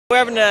We're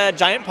having a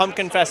giant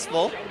pumpkin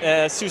festival,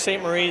 Sault Ste.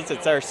 Marie's.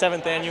 It's our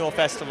 7th annual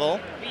festival,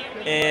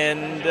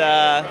 and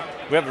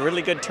we have a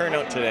really good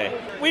turnout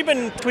today. We've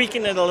been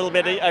tweaking it a little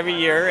bit every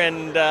year,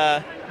 and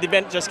the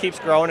event just keeps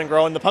growing and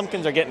growing. The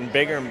pumpkins are getting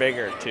bigger and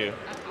bigger too.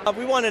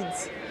 We wanted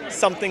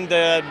something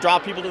to draw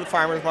people to the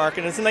farmers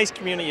market. It's a nice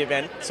community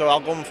event, so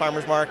Algoma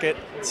Farmers Market,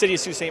 City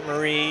of Sault Ste.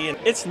 Marie. And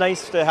it's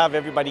nice to have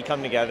everybody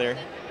come together,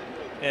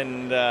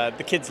 and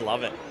the kids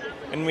love it.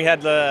 And we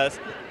had the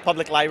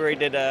public library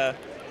did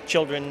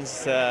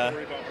children's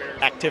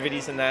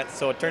activities and that,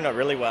 so it turned out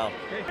really well.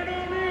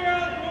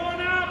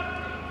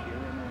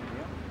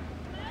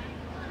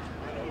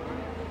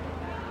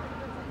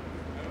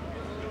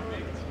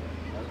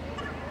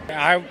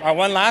 I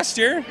won last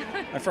year.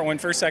 I won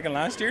first, second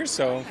last year,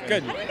 so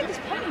good. How do you get these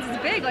pumpkins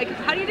this big? Like,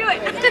 how do you do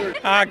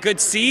it?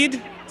 Good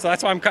seed, so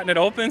that's why I'm cutting it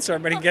open, so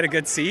everybody can get a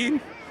good seed.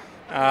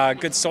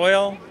 Good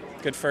soil,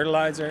 good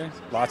fertilizer,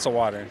 lots of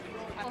water.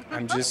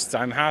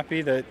 I'm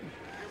happy that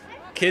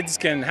kids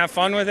can have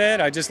fun with it.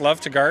 I just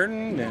love to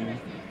garden,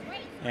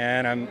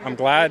 and I'm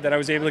glad that I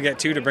was able to get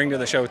 2 to bring to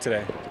the show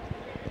today.